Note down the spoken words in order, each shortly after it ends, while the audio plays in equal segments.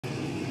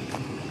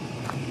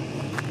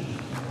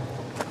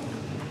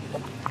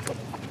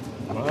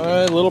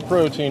My little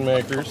protein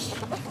makers.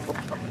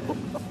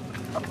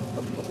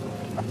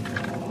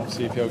 Let's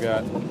see if y'all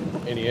got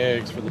any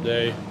eggs for the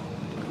day.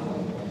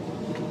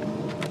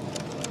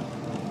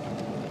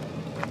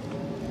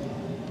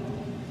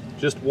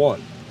 Just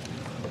one.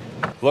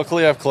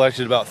 Luckily, I've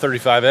collected about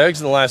 35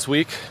 eggs in the last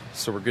week,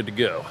 so we're good to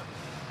go.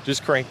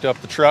 Just cranked up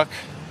the truck,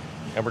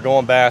 and we're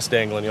going bass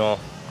dangling, y'all.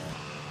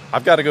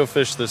 I've got to go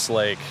fish this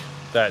lake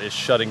that is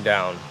shutting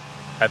down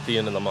at the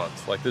end of the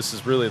month. Like, this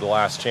is really the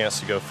last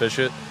chance to go fish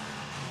it.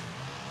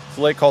 It's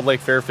a lake called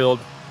Lake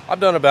Fairfield. I've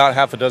done about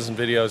half a dozen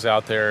videos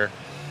out there,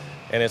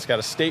 and it's got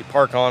a state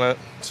park on it.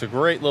 It's a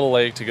great little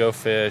lake to go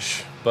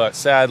fish, but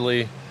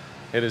sadly,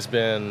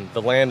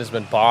 the land has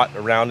been bought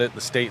around it.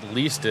 The state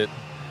leased it,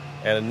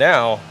 and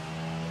now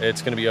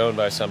it's going to be owned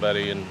by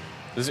somebody. And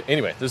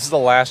anyway, this is the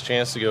last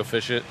chance to go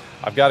fish it.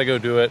 I've got to go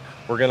do it.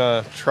 We're going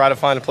to try to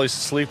find a place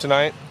to sleep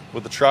tonight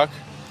with the truck.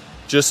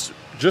 Just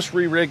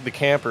re-rigged the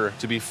camper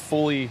to be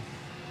fully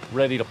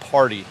ready to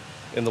party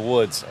in the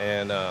woods,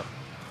 and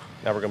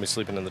now we're going to be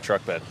sleeping in the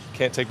truck bed.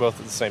 Can't take both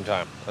at the same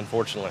time,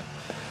 unfortunately.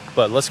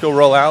 But let's go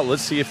roll out.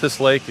 Let's see if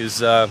this lake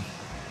is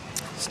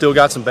still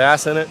got some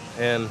bass in it,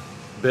 and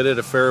bid it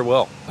a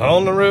farewell.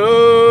 On the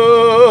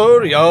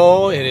road,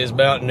 y'all. It is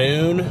about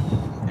noon,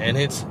 and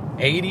it's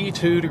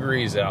 82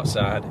 degrees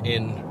outside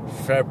in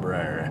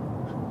February.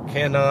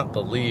 Cannot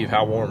believe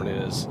how warm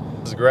it is.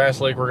 This is a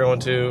grass lake we're going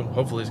to.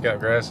 Hopefully it's got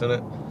grass in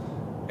it.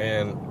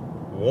 And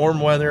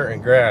warm weather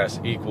and grass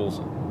equals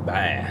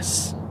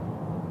bass.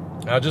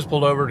 I just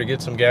pulled over to get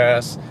some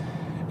gas,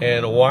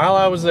 and while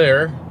I was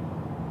there,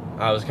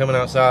 I was coming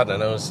outside and I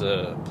noticed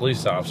a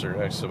police officer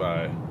next to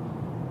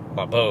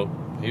my boat.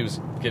 He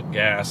was getting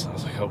gas. I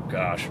was like, oh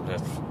gosh,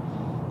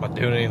 am I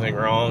doing anything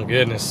wrong?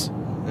 Goodness.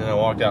 And then I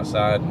walked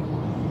outside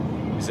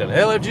and he said,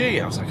 LFG.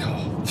 I was like,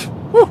 oh,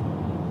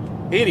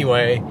 whew.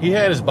 Anyway, he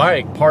had his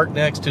bike parked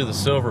next to the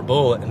Silver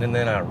Bullet, and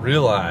then I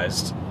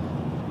realized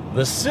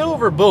the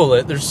Silver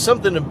Bullet, there's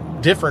something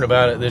different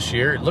about it this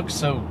year. It looks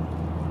so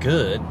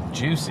good,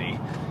 juicy.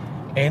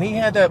 And he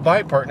had that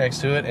bike parked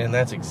next to it, and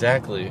that's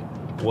exactly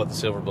what the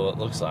Silver Bullet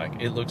looks like.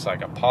 It looks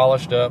like a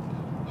polished up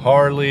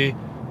Harley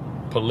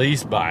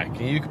police bike.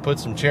 You could put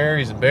some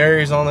cherries and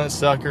berries on that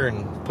sucker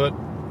and put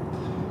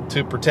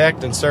to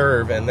protect and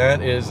serve, and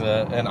that is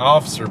an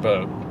officer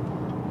boat.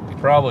 You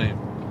probably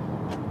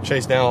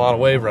chase down a lot of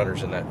wave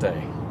runners in that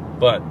thing,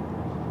 but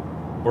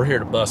we're here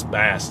to bust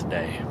bass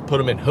today. Put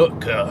them in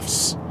hook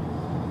cuffs,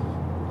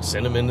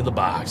 send them into the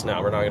box.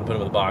 Now, we're not going to put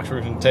them in the box.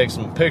 We're going to take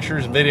some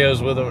pictures and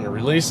videos with them and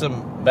release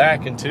them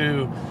back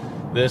into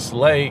this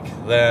lake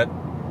that,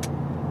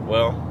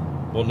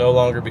 well, will no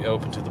longer be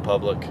open to the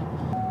public.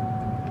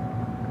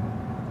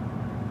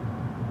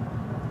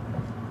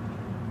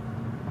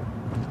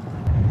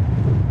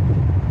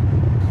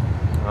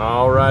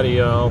 Alrighty,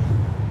 y'all.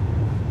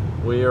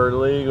 We are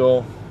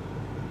legal.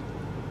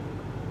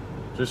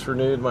 Just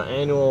renewed my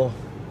annual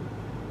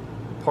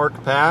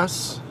park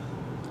pass,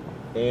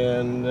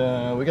 and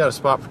we got a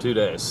spot for 2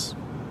 days.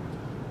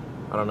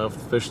 I don't know if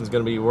the fishing's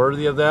going to be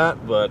worthy of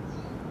that, but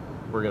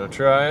we're going to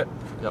try it.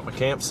 Got my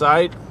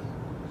campsite,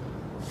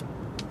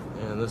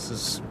 and this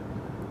is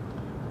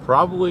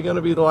probably going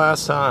to be the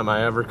last time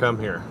I ever come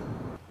here.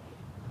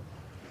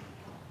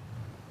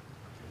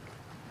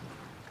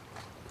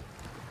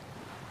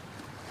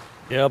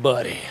 Yeah,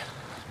 buddy.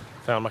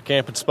 Found my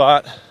camping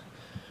spot.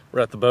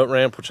 We're at the boat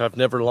ramp, which I've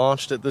never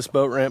launched at this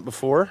boat ramp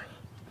before.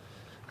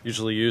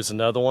 Usually use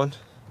another one.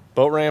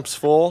 Boat ramp's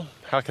full.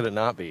 How could it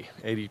not be?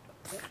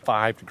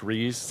 85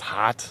 degrees, it's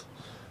hot.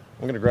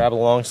 I'm gonna grab a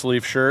long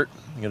sleeve shirt.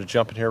 I'm gonna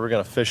jump in here. We're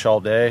gonna fish all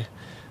day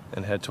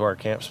and head to our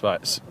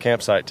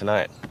campsite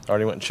tonight.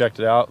 Already went and checked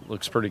it out.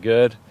 Looks pretty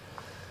good.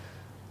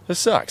 This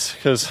sucks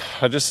because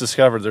I just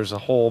discovered there's a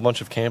whole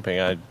bunch of camping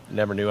I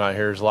never knew out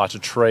here. There's lots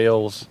of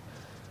trails.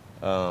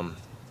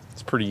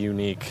 It's a pretty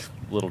unique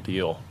little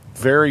deal.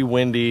 Very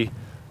windy,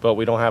 but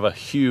we don't have a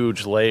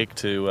huge lake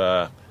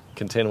to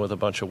contend with a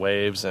bunch of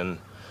waves, and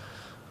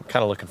I'm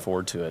kind of looking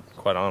forward to it,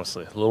 quite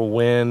honestly. A little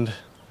wind,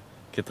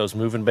 get those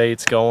moving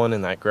baits going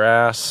in that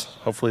grass.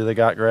 Hopefully they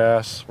got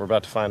grass. We're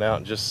about to find out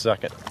in just a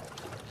second.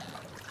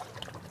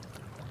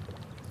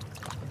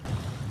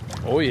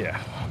 Oh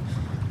yeah,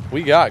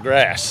 we got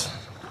grass.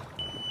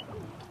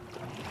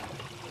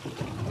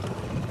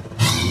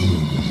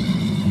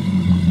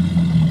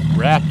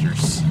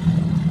 Raptors.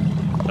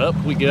 Up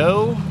we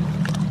go.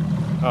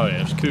 Oh yeah,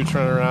 there's coots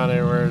running around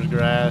everywhere. There's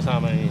grass. I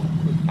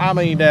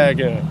mean,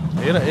 daggone.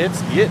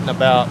 It's getting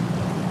about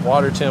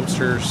water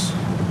temperatures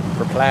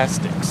for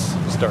plastics.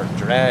 Start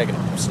dragging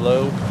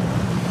slow.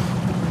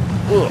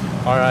 Ugh.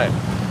 All right.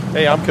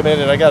 Hey, I'm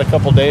committed. I got a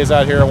couple days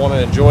out here. I want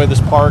to enjoy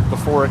this park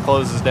before it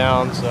closes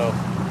down. So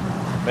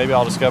maybe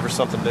I'll discover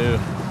something new,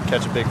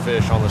 catch a big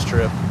fish on this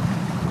trip.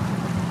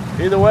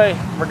 Either way,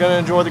 we're going to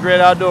enjoy the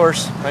great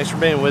outdoors. Thanks for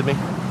being with me.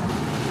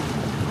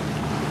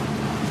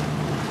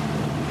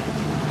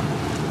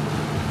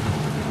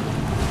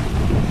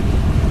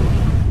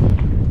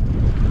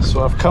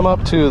 So I've come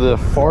up to the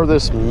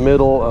farthest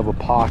middle of a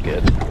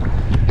pocket,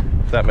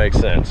 if that makes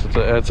sense.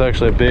 It's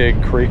actually a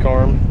big creek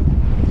arm.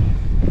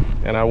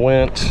 And I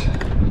went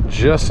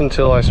just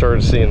until I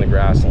started seeing the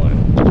grass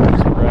line.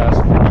 There's some grass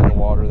in the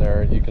water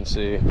there, you can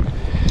see.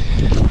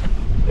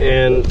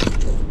 And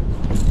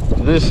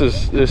this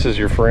is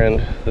your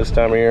friend this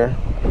time of year.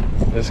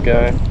 This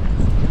guy.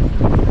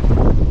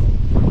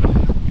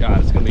 God,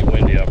 it's gonna be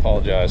windy, I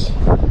apologize.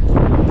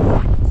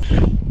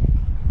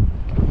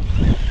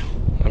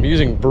 I'm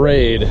using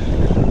braid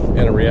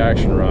and a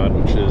reaction rod,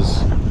 which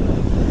is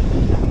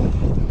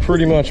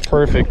pretty much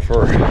perfect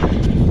for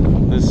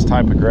this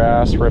type of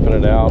grass, ripping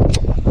it out.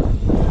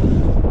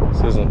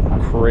 This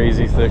isn't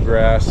crazy thick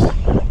grass.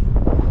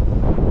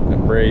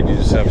 And braid, you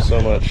just have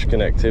so much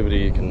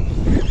connectivity, you can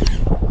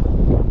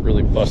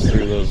really bust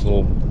through those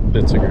little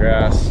bits of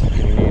grass if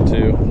you need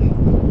to.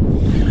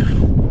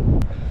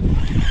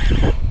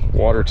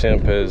 Water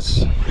temp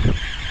has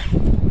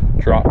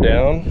dropped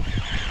down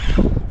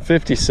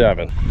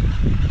 57.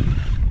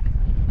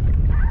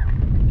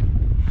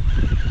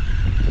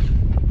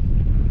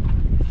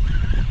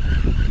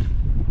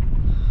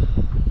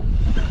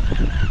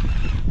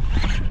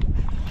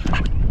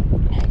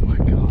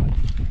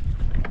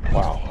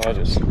 I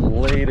just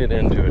laid it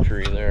into a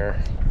tree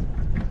there.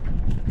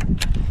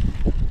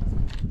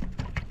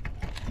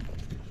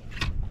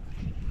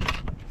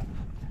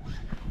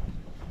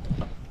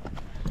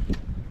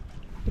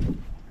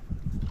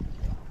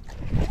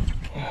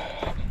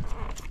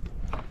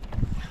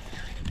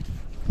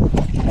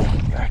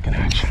 Back in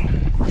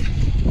action.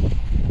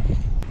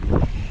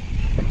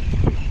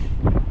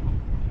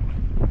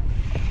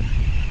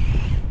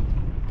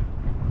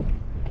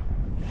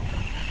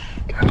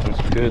 God, there's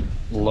a good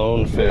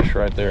lone fish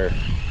right there.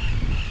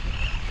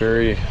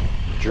 Very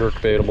jerk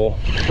baitable.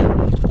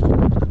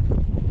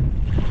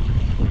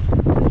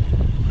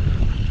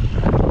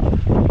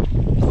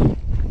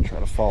 Try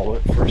to follow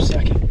it for a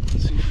second,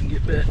 see if we can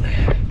get bit.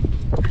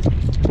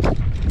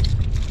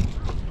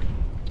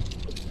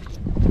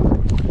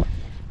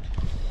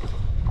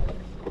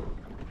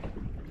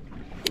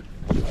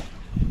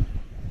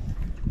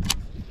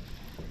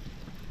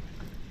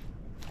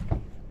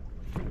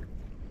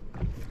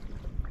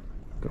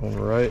 Going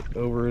right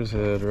over his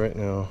head right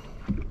now.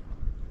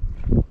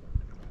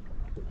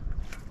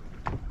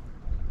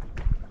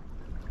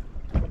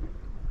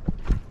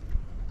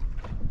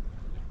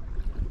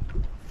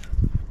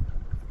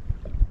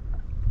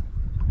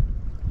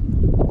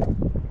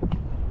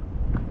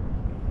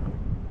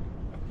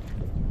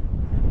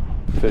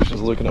 Fish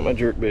is looking at my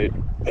jerkbait.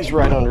 He's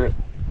right under it.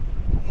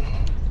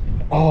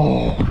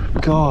 Oh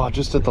God,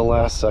 just at the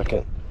last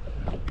second.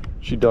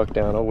 She ducked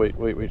down. Oh wait,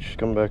 she's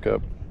coming back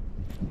up.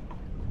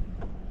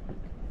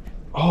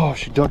 Oh,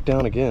 she ducked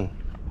down again.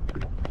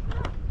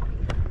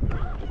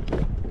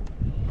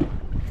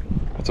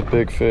 That's a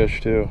big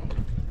fish too.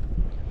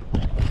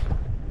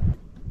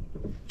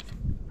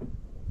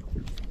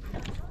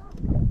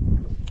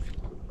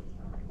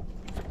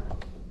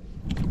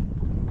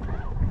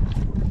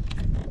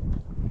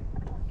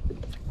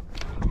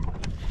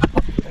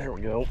 There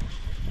we go.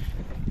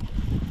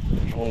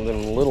 There's one of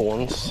them little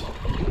ones.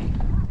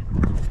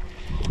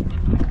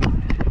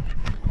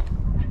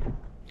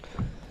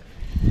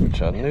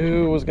 Which I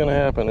knew was going to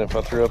happen if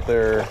I threw up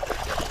there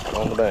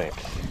on the bank.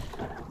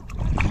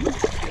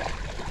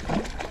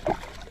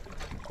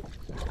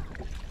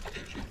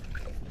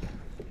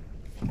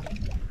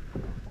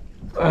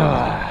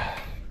 I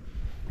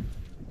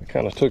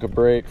kind of took a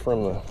break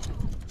from the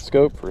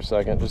scope for a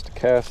second just to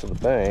cast to the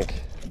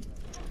bank.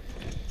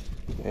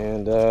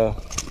 And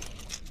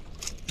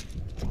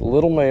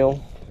little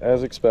male,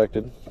 as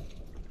expected,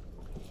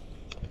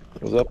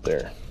 was up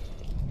there.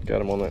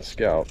 Got him on that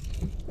scout.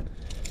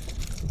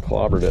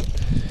 Clobbered it.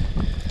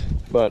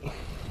 But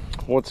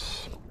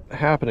what's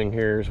happening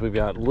here is we've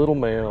got little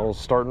males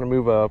starting to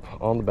move up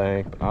on the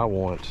bank. I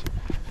want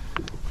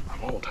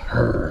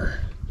her.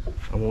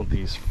 I want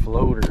these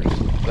floaters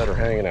that are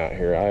hanging out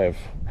here. I have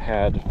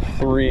had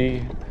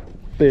 3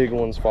 big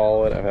ones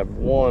follow it. I've had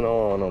 1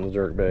 on the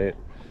jerkbait.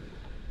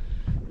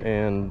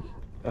 And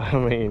I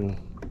mean,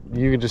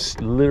 you can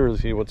just literally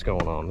see what's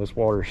going on. This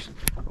water's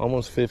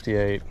almost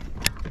 58.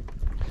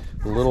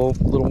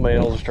 Little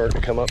males are starting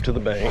to come up to the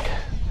bank,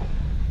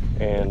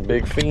 and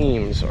big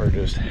femmes are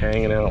just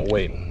hanging out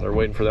waiting. They're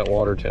waiting for that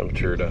water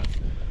temperature to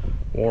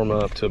warm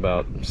up to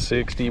about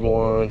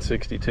 61,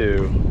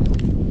 62,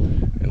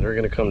 and they're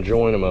gonna come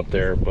join them up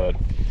there. But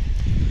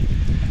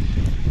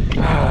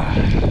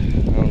I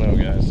don't know,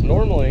 guys.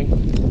 Normally,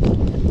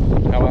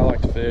 how I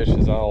like to fish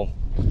is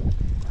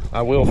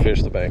I will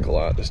fish the bank a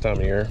lot this time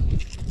of year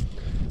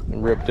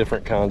and rip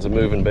different kinds of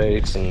moving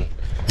baits. And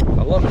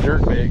I love a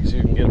jerk bait because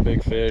you can get a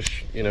big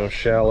fish, you know,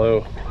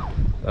 shallow,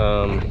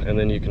 and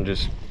then you can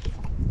just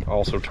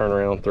also turn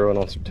around and throw it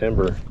on some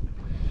timber.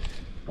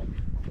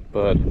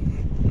 But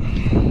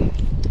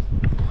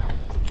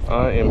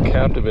I am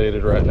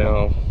captivated right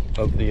now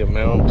of the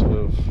amount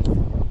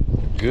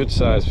of good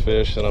sized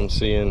fish that I'm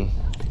seeing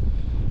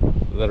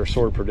that are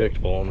sort of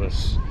predictable on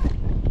this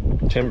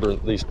timber,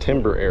 these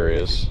timber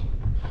areas.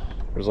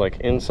 There's like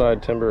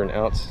inside timber and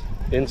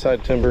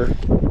inside timber,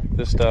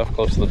 this stuff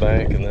close to the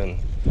bank, and then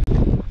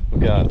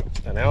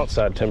got an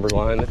outside timber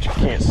line that you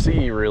can't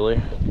see really.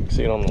 You can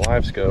see it on the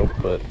live scope,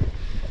 but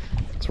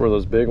it's where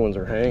those big ones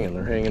are hanging.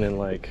 They're hanging in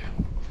like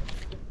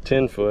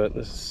 10 foot.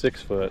 This is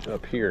 6 foot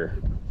up here.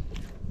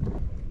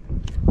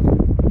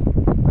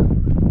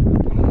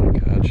 Oh my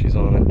God, she's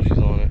on it, she's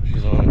on it,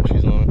 she's on it,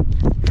 she's on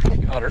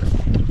it. Got her,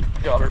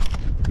 got her.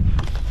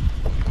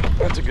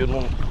 That's a good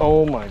one.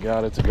 Oh my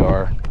God, it's a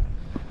gar.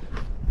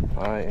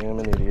 I am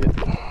an idiot.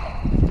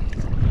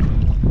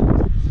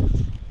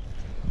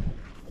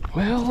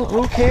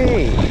 Well,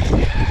 okay.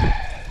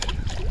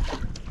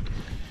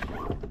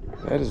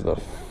 That is the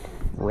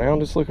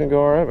roundest looking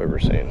gar I've ever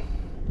seen.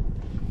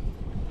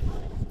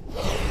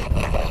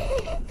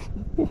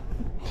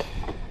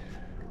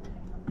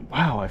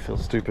 Wow, I feel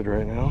stupid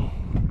right now.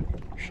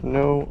 There's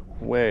no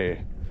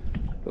way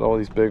that all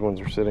these big ones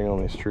are sitting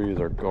on these trees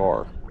are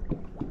gar.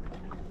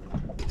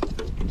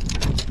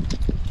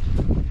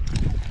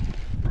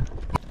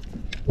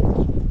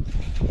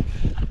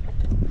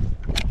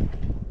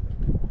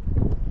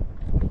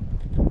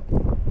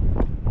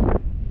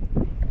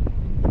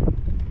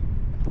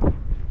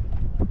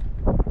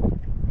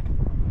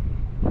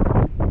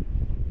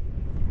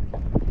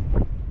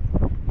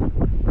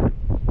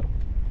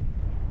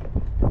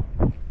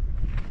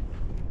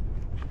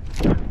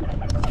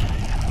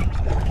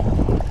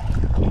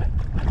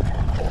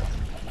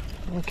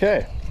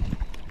 Okay,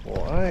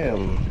 well, I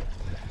am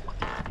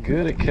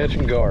good at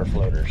catching gar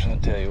floaters, I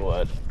tell you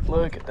what.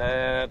 Look at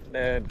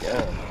that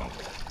gun.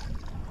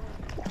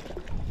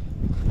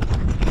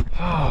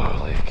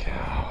 Holy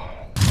cow.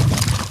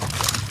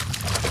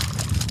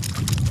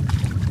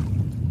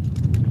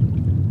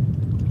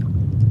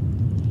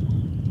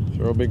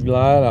 Throw a big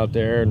glide out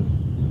there and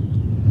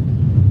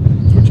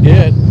that's what you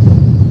get.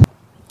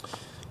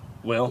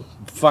 Well,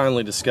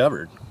 finally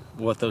discovered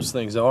what those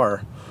things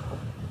are.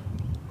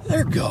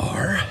 They're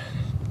gar.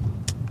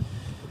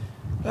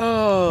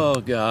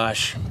 Oh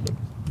gosh.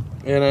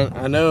 And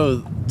I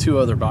know 2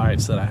 other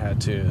bites that I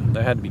had to,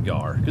 they had to be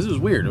gar, because it was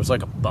weird. It was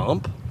like a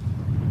bump,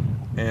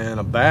 and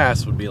a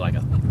bass would be like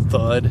a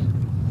thud.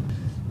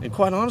 And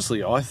quite honestly,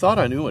 y'all, I thought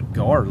I knew what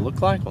gar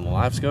looked like on the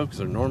live scope, because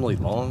they're normally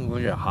long,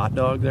 like a hot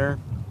dog there.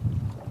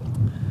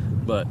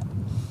 But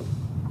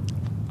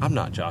I'm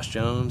not Josh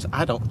Jones.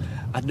 I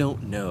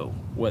don't know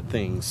what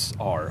things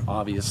are,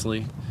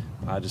 obviously.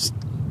 I just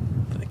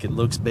think it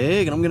looks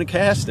big and I'm gonna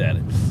cast at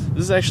it.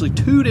 This is actually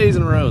 2 days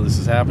in a row this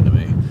has happened to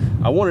me.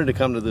 I wanted to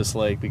come to this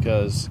lake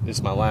because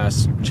it's my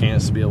last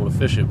chance to be able to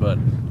fish it, but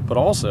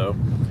also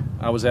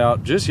I was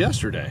out just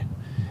yesterday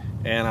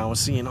and I was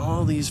seeing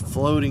all these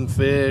floating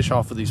fish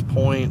off of these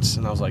points,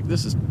 and I was like,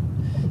 it's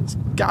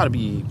gotta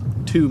be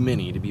too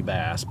many to be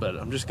bass, but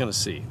I'm just gonna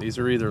see. These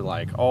are either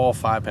like all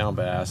 5-pound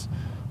bass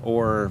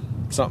or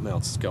something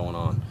else is going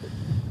on.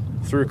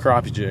 Threw a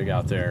crappie jig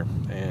out there,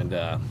 and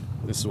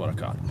this is what I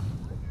caught.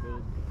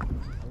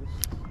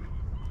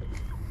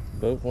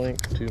 Boat link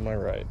to my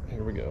right.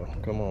 Here we go.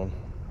 Come on.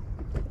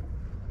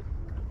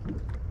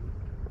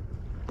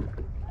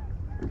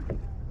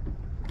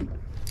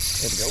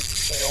 There we go.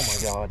 Oh my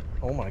God.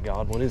 Oh my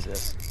God. What is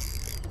this?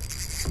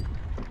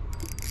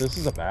 This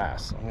is a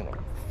bass. I'm gonna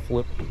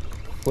flip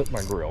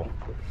my grill.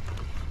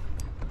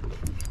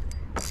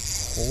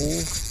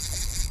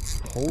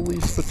 Holy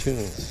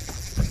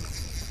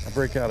spittoons. I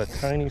break out a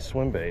tiny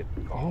swim bait.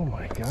 Oh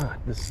my God.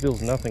 This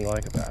feels nothing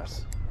like a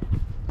bass.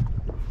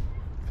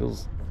 It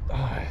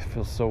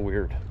feels so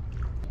weird.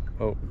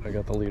 Oh, I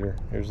got the leader.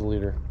 Here's the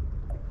leader.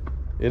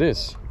 It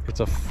is. It's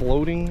a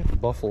floating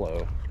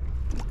buffalo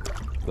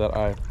that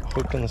I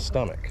hooked in the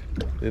stomach.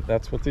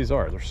 That's what these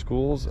are. They're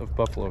schools of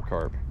buffalo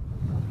carp.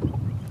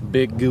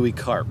 Big gooey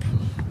carp.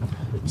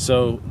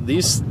 So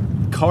these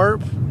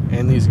carp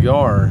and these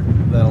gar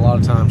that a lot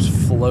of times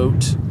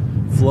float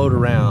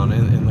around,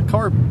 and the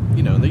carp,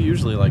 you know, they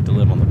usually like to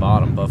live on the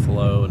bottom,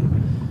 buffalo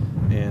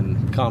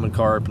and common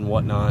carp and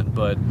whatnot,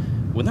 but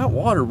when that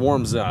water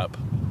warms up,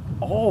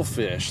 all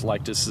fish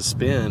like to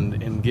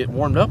suspend and get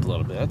warmed up a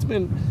little bit.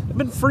 They've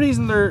been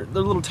freezing their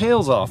little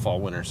tails off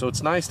all winter, so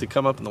it's nice to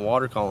come up in the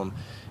water column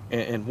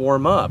and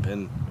warm up.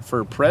 And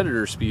for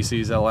predator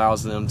species, that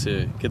allows them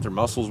to get their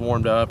muscles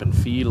warmed up and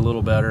feed a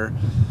little better,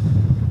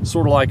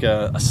 sort of like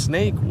a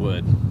snake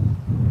would.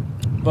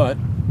 But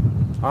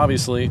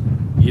obviously,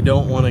 you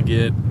don't want to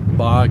get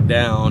bogged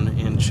down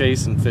in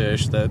chasing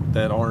fish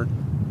that aren't,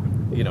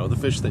 you know, the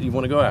fish that you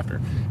want to go after.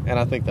 And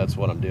I think that's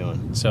what I'm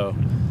doing. So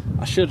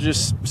I should have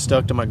just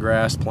stuck to my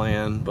grass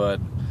plan,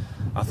 but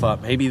I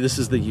thought maybe this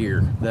is the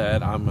year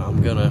that I'm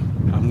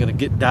gonna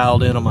get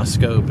dialed in on my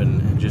scope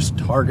and just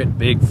target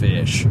big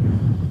fish.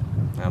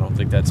 I don't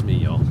think that's me,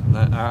 y'all.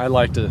 I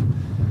like to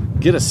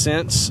get a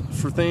sense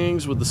for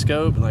things with the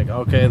scope, and like,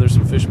 okay, there's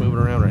some fish moving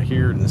around right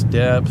here in this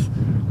depth,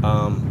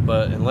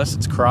 but unless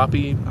it's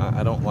crappie,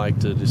 I don't like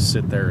to just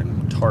sit there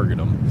and target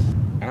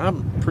them. And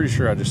I'm pretty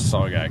sure I just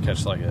saw a guy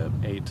catch like a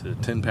 8 to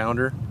 10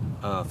 pounder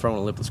throwing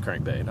a lipless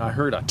crankbait. I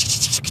heard a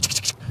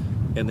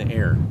in the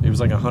air. It was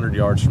like 100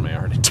 yards from me. I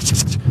heard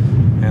it,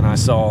 and I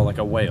saw like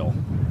a whale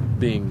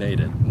being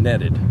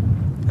netted,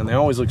 and they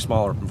always look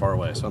smaller from far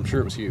away, so I'm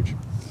sure it was huge.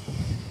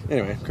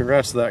 Anyway,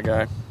 congrats to that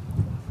guy.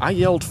 I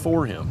yelled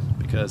for him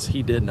because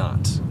he did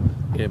not.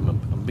 Gave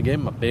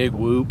him a big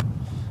whoop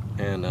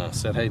and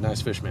said, hey,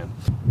 nice fish, man.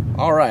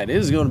 All right, it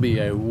is going to be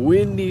a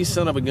windy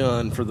son of a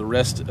gun for the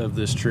rest of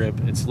this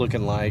trip, it's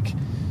looking like.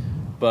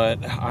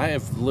 But I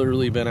have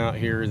literally been out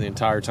here the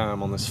entire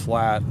time on this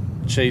flat,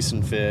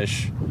 chasing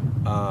fish.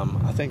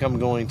 I think I'm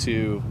going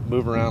to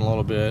move around a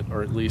little bit,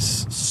 or at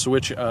least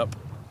switch up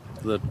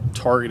the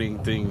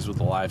targeting things with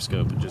the live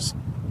scope and just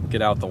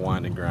get out the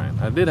wind and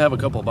grind. I did have a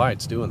couple of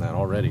bites doing that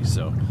already,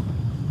 so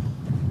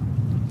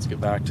let's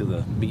get back to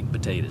the meat and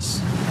potatoes.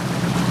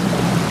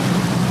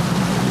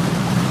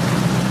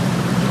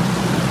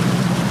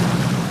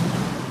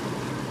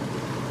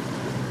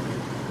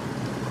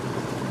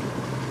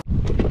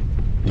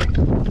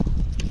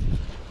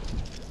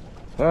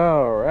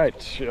 All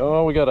right,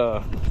 oh, we got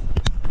a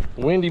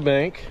windy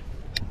bank.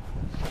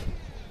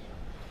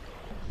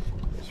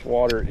 This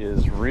water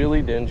is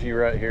really dingy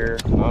right here,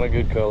 not a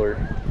good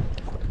color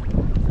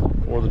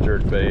for the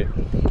jerkbait.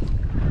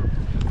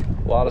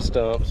 A lot of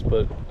stumps,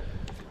 but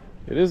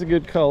it is a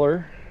good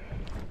color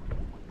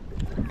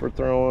for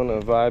throwing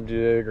a vibe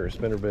jig or a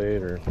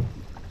spinnerbait or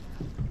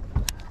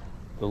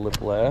the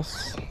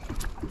lipless.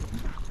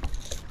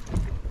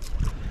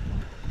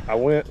 I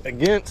went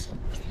against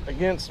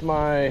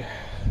my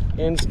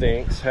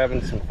instincts,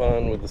 having some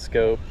fun with the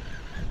scope,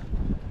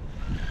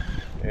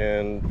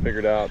 and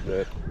figured out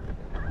that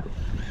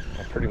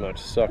I pretty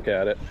much suck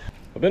at it.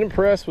 I've been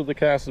impressed with the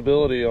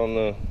castability on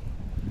the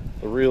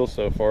reel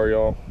so far,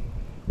 y'all.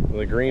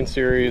 The green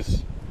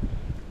series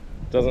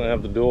doesn't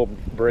have the dual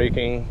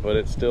braking, but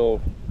it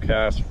still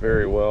casts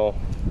very well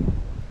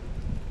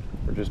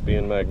for just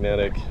being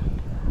magnetic.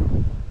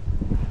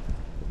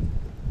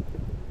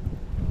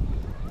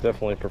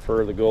 Definitely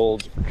prefer the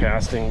golds for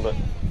casting, but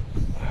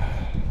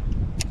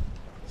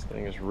this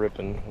thing is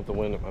ripping with the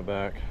wind at my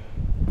back.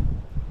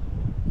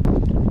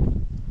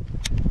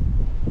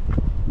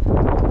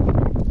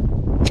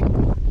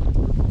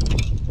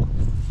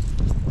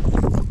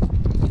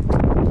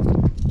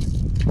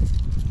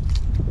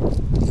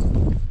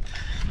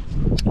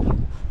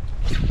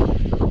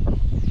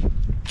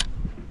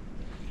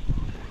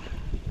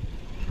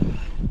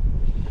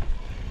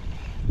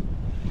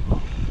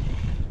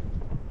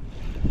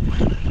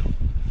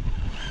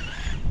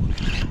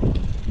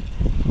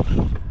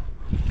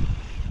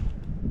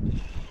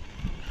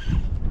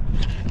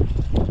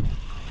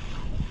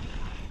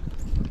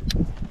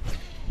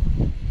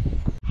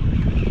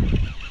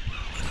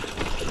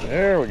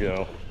 There we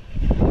go.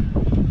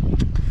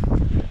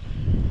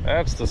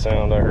 That's the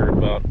sound I heard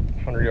about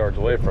 100 yards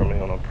away from me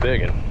on a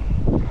big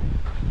one.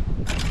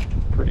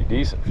 Pretty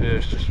decent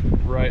fish, just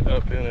right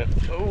up in it.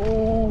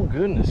 Oh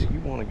goodness, you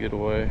want to get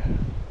away.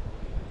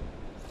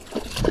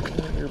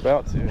 You're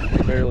about to,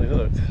 you're barely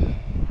hooked.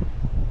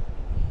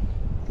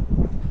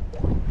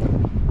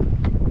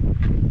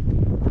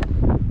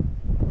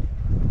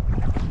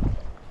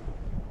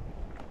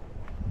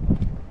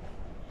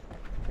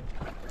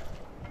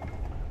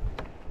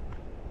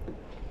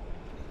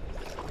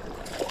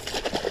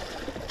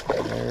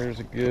 There's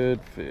a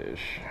good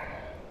fish.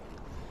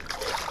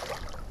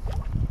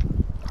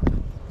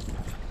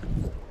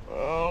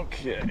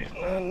 Okay,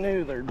 I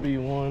knew there'd be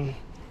one.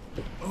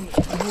 Oh,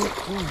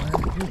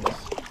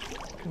 goodness.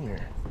 Come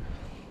here.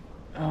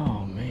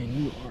 Oh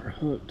man, you are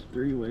hooked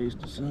 3 ways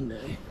to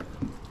Sunday.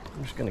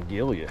 I'm just gonna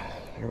gill you.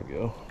 There we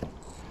go.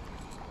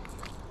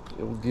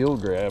 Little gill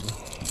grab.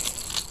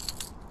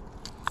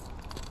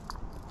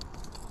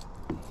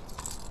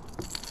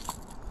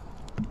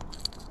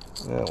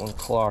 That one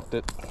clocked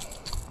it.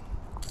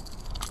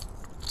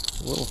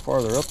 A little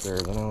farther up there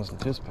than I was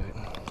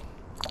anticipating.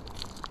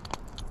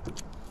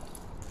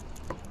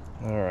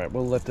 All right,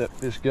 we'll let that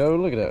fish go.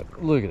 Look at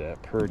that. Look at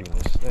that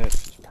prettiness.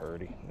 That's just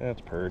pretty.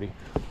 That's pretty.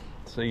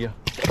 See ya.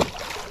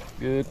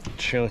 Good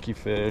chunky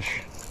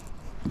fish.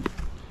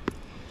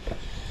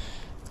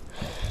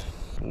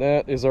 And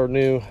that is our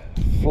new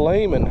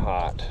Flamin'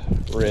 Hot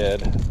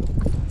Red.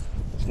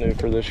 It's new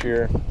for this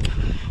year.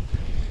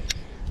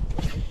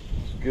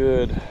 It's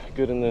good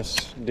in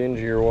this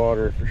dingier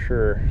water for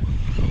sure.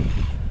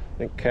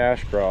 I think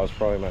cash craw is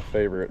probably my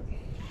favorite.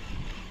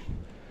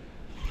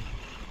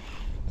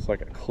 It's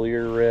like a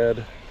clear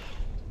red.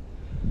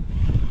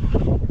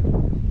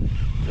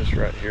 This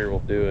right here will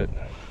do it.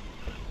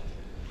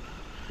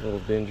 A little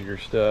dingier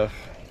stuff.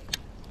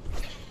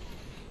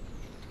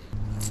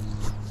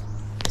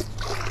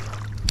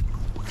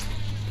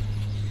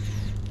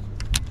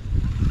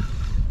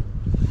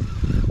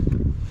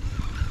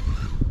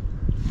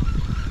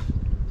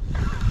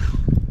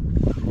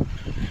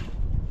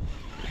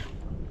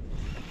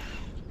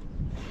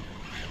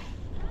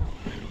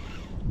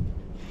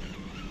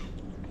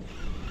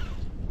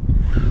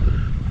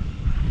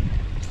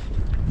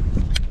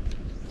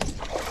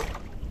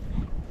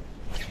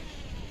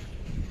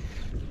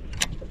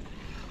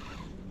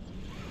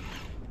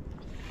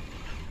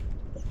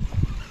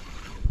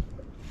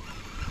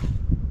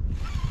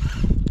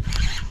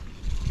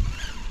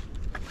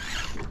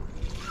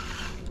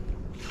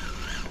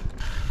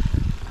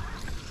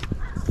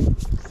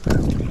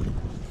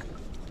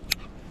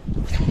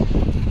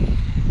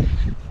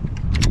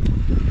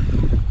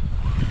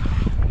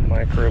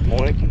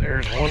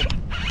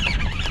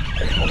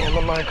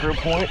 micro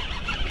point.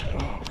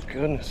 Oh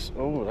goodness.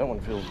 Oh, that one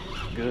feels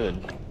good.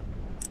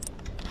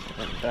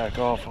 Back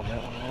off on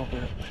that one a little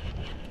bit.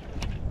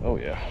 Oh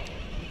yeah.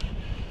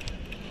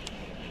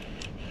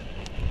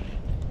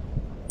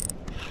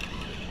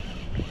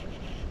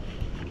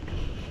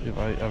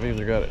 I've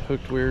either got it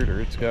hooked weird or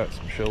it's got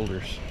some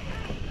shoulders.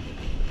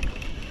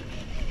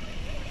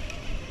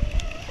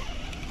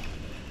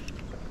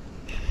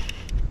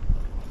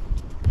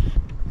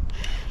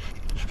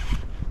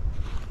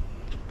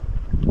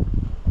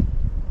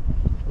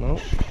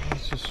 Nope,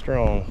 it's just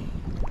strong.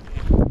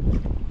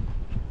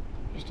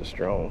 Just a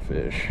strong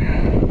fish.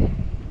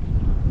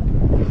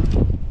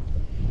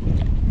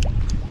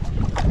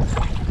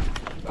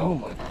 Oh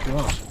my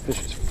gosh, the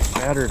fish is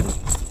fatter than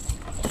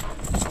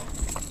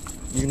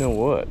you know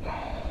what.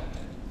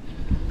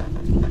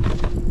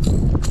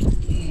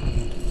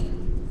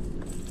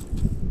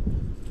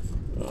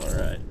 All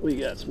right, we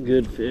got some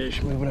good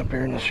fish moving up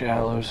here in the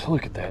shallows.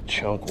 Look at that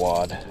chunk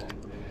wad.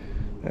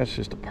 That's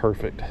just a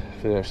perfect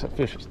fish. That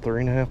fish is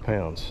 3.5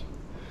 pounds.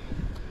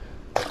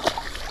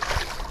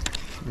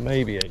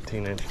 Maybe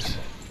 18 inches.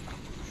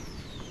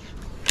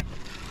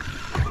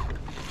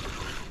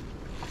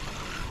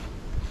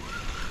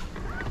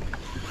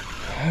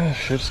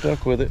 Should have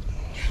stuck with it.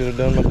 Should have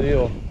done my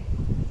deal.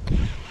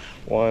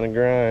 Wine and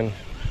grind.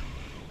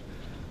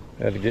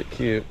 Had to get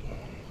cute.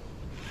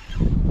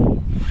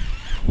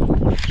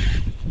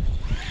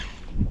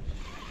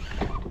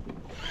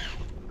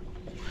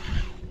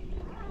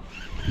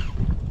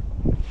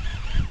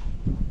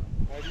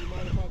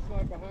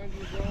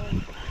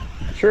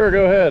 Sure,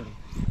 go ahead.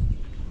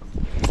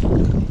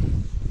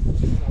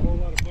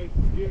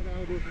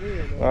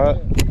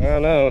 I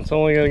know, it's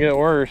only going to get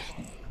worse.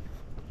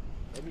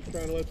 I'm just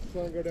trying to let the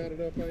sun go down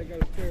enough I ain't got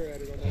to stare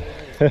at it on the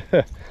way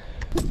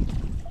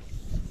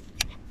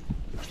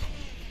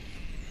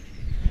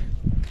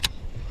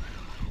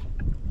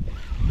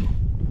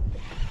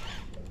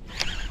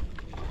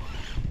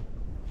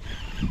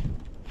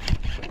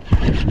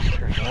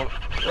home.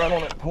 Right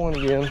on that point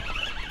again.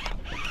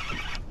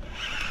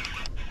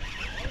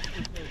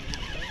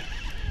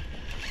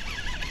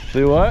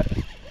 See what?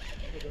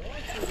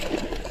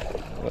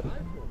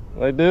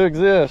 They do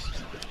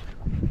exist.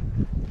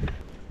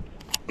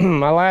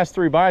 My last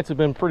 3 bites have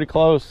been pretty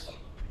close.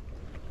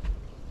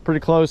 Pretty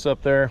close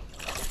up there.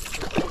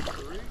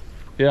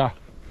 Yeah.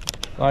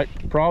 Like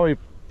probably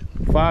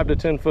 5 to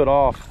 10 foot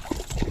off.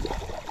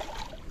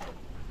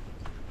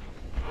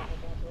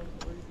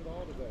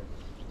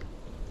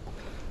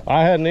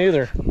 I hadn't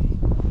either.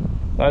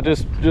 I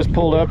just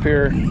pulled up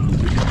here.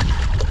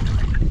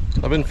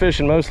 I've been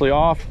fishing mostly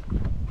off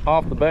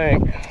the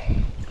bank.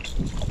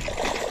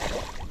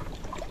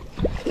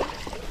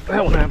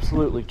 That one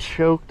absolutely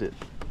choked it.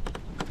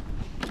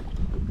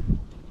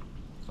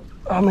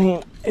 I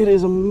mean, it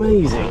is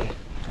amazing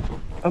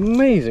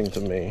to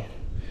me.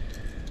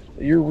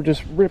 You're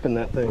just ripping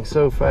that thing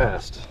so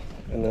fast,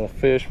 and then a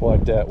fish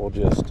like that will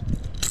just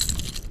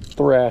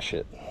thrash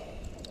it,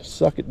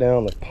 suck it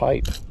down the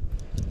pipe.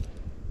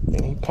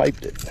 And he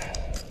piped it.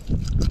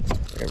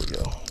 There we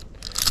go.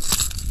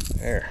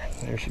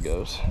 There she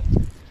goes.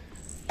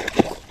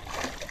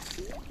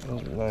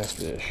 Those are nice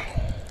fish.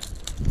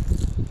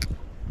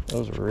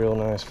 Those are real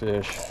nice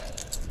fish.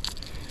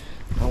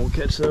 I will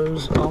catch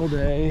those all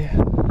day,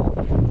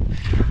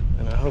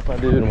 and I hope I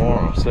do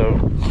tomorrow. So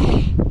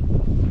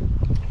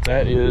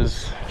that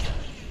is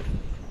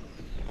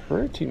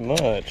pretty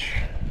much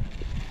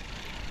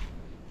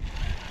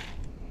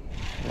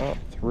not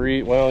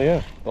 3, well,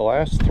 yeah, the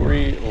last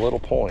 3 little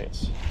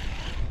points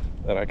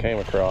that I came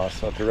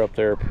across. I threw up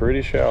there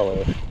pretty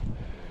shallow,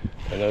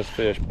 and those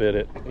fish bit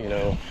it, you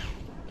know,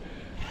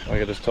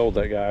 like I just told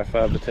that guy,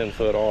 5 to 10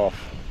 foot off,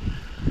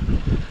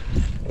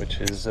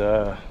 which is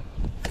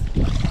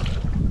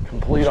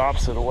complete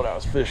opposite of what I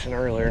was fishing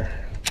earlier.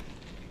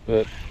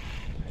 But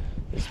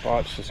the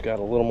spot's just got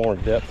a little more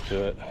depth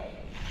to it.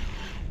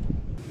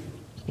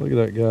 Look at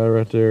that guy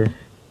right there.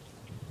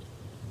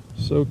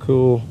 So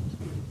cool.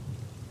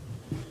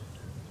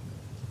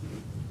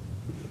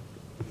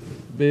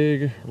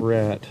 Big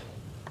rat.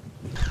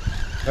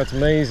 That's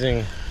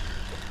amazing.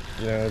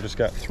 You know, just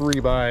got 3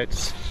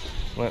 bites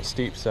on that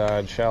steep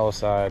side, shallow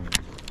side,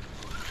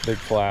 big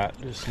flat,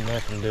 just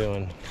nothing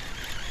doing.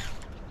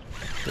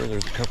 I'm sure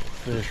there's a couple of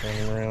fish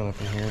running around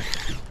up in here.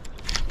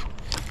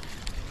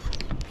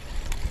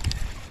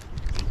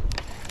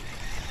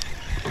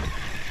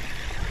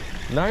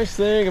 Nice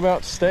thing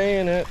about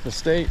staying at the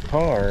state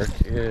park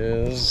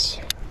is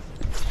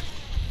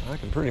I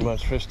can pretty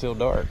much fish till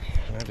dark.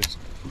 I just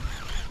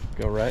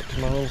go right to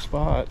my little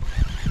spot.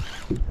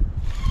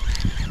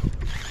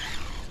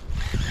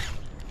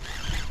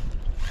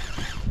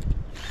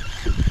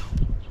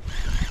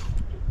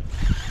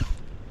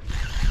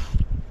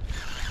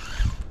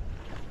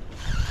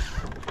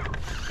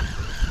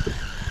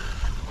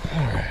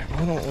 Alright,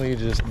 why don't we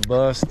just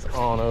bust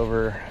on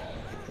over?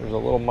 There's a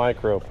little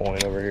micro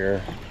point over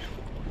here.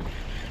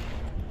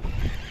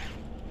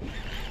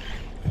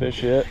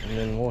 Fish it, and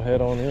then we'll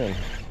head on in.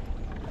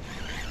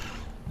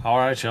 All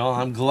right, y'all,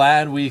 I'm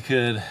glad we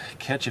could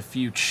catch a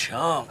few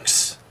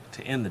chunks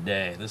to end the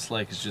day. This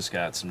lake has just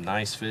got some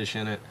nice fish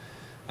in it,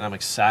 and I'm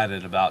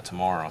excited about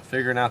tomorrow.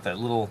 Figuring out that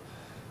little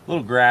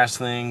grass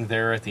thing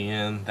there at the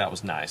end, that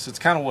was nice. It's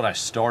kind of what I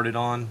started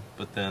on,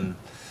 but then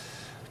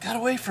got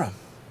away from.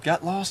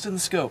 Got lost in the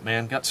scope,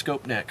 man. Got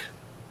scope neck.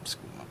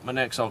 My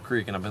neck's all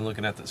creaking. I've been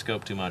looking at that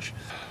scope too much.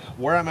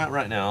 Where I'm at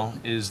right now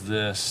is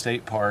the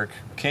state park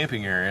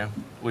camping area,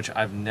 which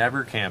I've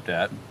never camped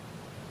at.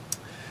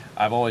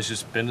 I've always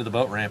just been to the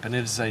boat ramp, and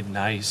it is a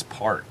nice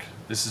park.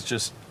 This is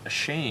just a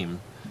shame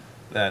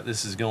that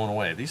this is going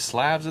away. These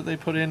slabs that they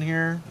put in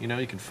here, you know,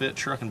 you can fit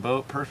truck and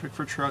boat, perfect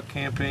for truck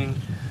camping.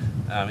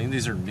 I mean,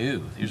 these are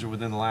new. These are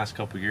within the last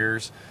couple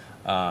years.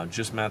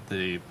 Just met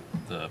the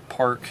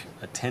park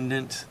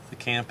attendant, the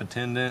camp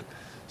attendant,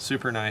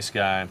 super nice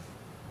guy.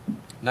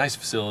 Nice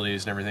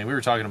facilities and everything. We were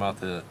talking about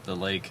the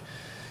lake,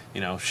 you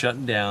know,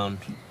 shutting down,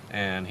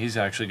 and he's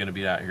actually going to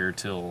be out here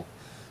till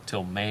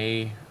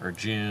May or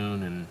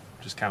June and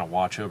just kind of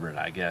watch over it,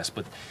 I guess.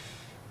 But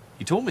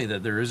he told me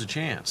that there is a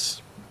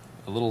chance,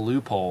 a little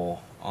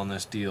loophole on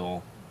this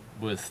deal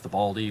with the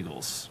bald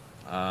eagles.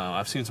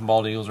 I've seen some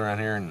bald eagles around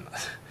here, and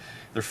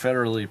they're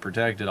federally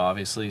protected,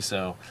 obviously,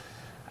 so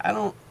I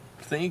don't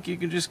think you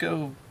can just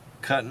go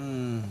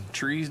cutting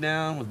trees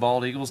down with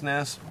bald eagles'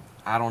 nests.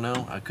 I don't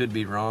know. I could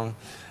be wrong.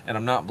 And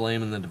I'm not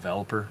blaming the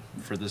developer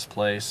for this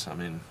place. I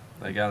mean,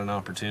 they got an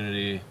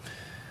opportunity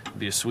to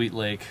be a sweet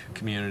lake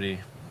community.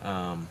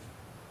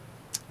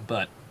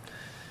 But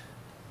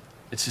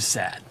it's just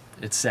sad.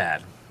 It's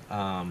sad.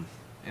 And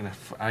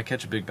if I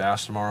catch a big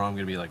bass tomorrow, I'm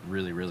going to be like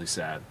really, really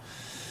sad.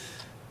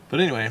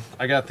 But anyway,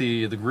 I got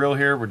the grill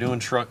here. We're doing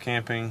truck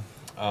camping.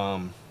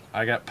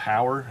 I got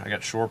power. I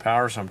got shore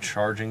power, so I'm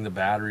charging the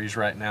batteries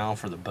right now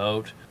for the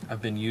boat. I've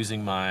been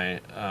using my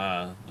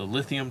the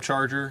lithium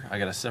charger. I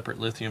got a separate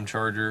lithium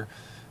charger.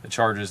 It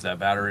charges that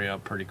battery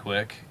up pretty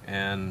quick.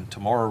 And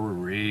tomorrow we're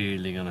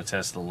really going to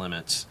test the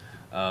limits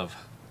of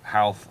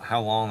how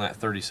long that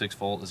 36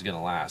 volt is going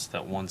to last,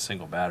 that one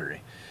single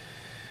battery.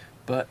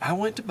 But I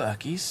went to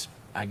Buc-ee's.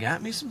 I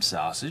got me some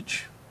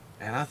sausage,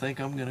 and I think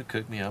I'm going to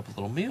cook me up a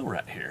little meal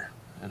right here.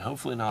 And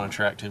hopefully not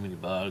attract too many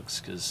bugs,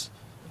 because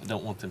I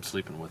don't want them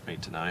sleeping with me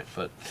tonight.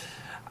 But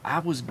I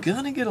was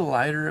gonna get a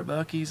lighter at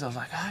Buc-ee's. I was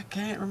like, I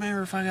can't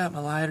remember if I got my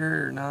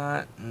lighter or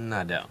not, and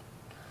I don't.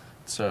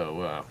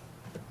 So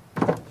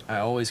I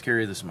always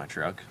carry this in my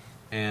truck,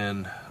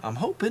 and I'm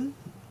hoping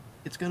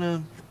it's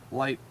gonna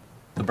light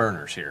the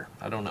burners here.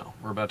 I don't know.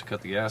 We're about to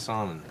cut the gas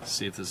on and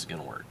see if this is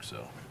gonna work.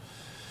 So,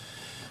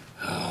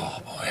 oh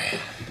boy,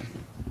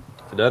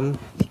 if it doesn't,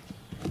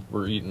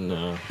 we're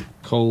eating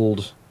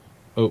cold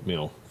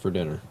oatmeal for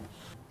dinner.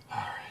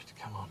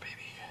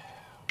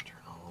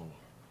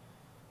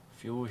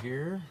 Fuel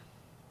here.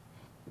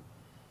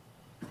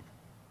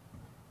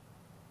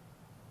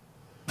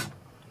 There's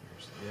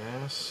the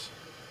gas.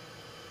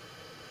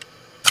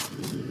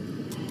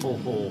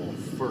 Ho,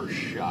 first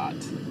shot.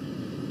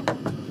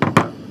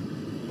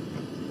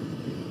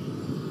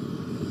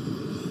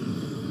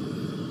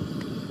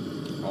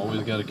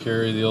 Always got to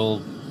carry the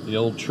old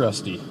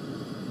trusty.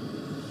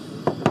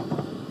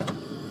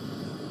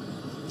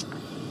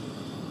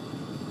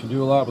 Can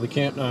do a lot with a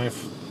camp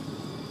knife.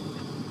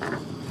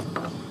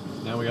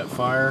 Now we got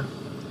fire.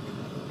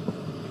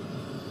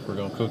 We're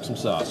gonna cook some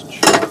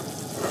sausage. There's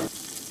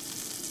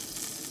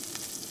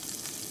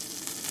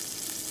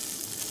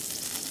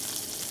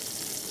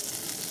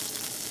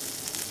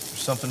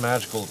something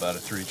magical about a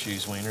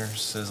 3-cheese wiener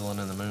sizzling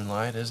in the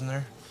moonlight, isn't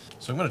there?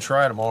 So I'm gonna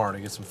try tomorrow to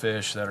get some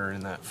fish that are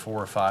in that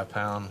 4 or 5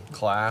 pound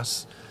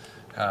class.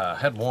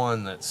 Had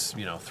one that's,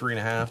 you know,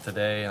 3.5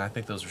 today, and I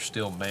think those are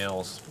still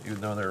males, even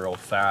though they're real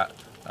fat.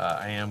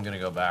 I am gonna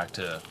go back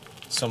to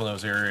some of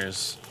those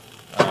areas.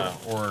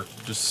 Or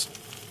just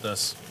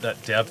that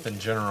depth in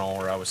general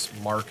where I was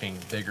marking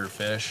bigger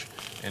fish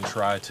and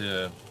try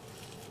to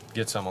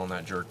get some on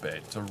that jerkbait.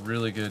 It's a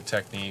really good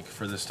technique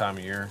for this time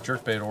of year.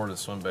 Jerkbait or the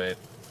swim bait,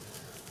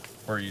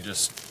 where you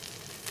just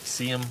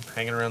see them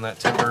hanging around that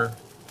timber,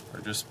 or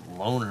just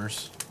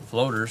loners,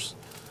 floaters,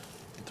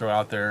 you throw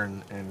out there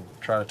and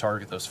try to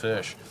target those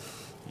fish.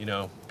 You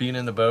know, being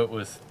in the boat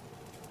with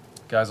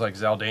guys like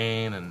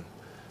Zaldane and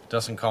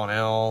Dustin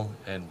Connell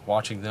and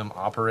watching them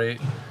operate,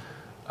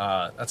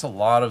 that's a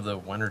lot of the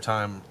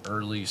wintertime,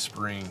 early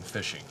spring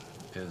fishing,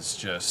 is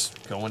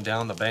just going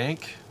down the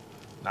bank,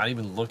 not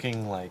even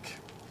looking like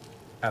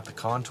at the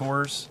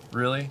contours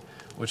really,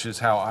 which is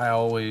how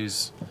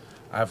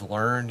I've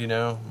learned, you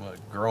know,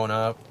 growing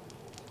up,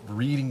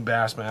 reading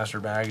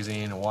Bassmaster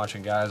magazine and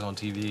watching guys on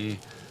TV.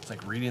 It's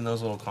like reading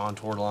those little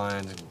contour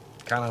lines and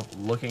kind of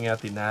looking at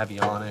the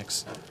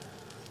navionics.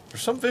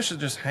 There's some fish that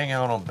just hang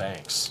out on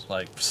banks,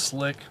 like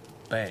slick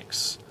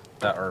banks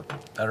that are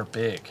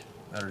big,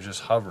 that are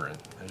just hovering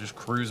and just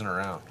cruising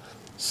around.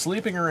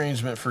 Sleeping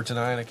arrangement for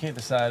tonight, I can't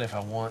decide if I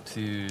want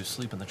to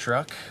sleep in the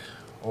truck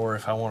or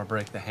if I want to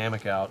break the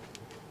hammock out.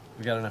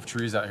 We got enough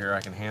trees out here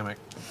I can hammock,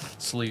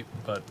 sleep,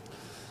 but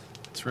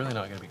it's really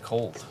not going to be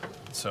cold,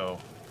 so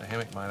the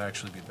hammock might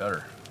actually be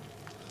better.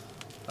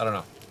 I don't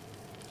know.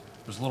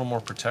 There's a little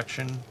more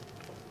protection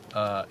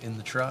in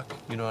the truck,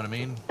 you know what I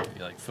mean?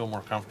 You like feel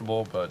more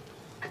comfortable, but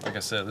like I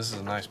said, this is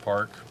a nice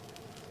park.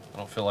 I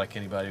don't feel like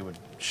anybody would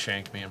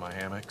shank me in my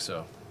hammock,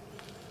 so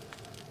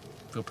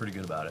I feel pretty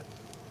good about it.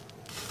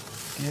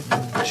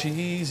 Getting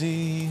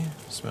cheesy,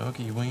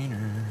 smoky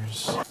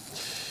wieners.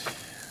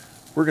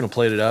 We're gonna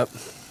plate it up,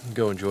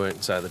 go enjoy it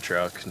inside the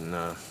truck, and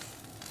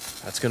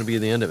that's gonna be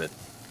the end of it.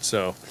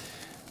 So,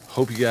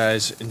 hope you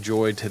guys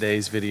enjoyed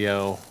today's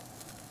video.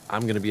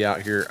 I'm gonna be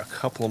out here a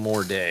couple of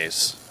more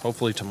days.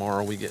 Hopefully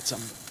tomorrow we get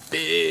some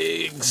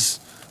bigs,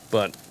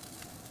 but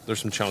there's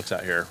some chunks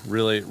out here.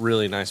 Really,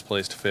 really nice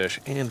place to fish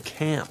and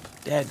camp.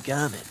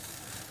 Dadgummit.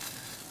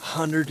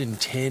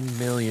 $110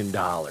 million.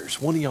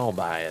 One of y'all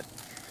buy it.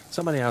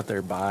 Somebody out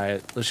there buy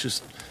it.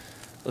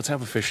 Let's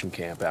have a fishing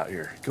camp out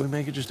here. Can we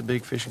make it just a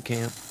big fishing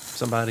camp?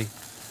 Somebody?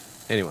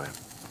 Anyway,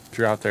 if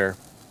you're out there,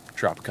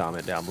 drop a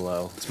comment down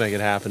below. Let's make it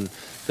happen.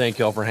 Thank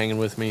y'all for hanging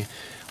with me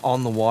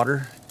on the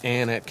water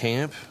and at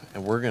camp.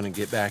 And we're going to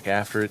get back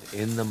after it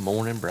in the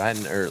morning bright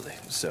and early.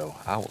 So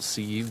I will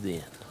see you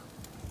then.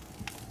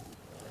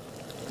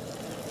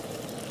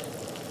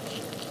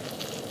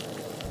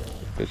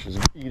 Fishes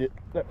eat it.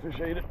 That fish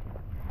ate it.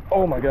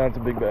 Oh my God, it's a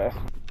big bass.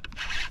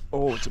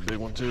 Oh, it's a big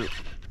one too.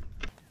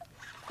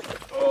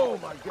 Oh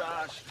my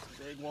gosh, it's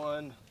a big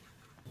one.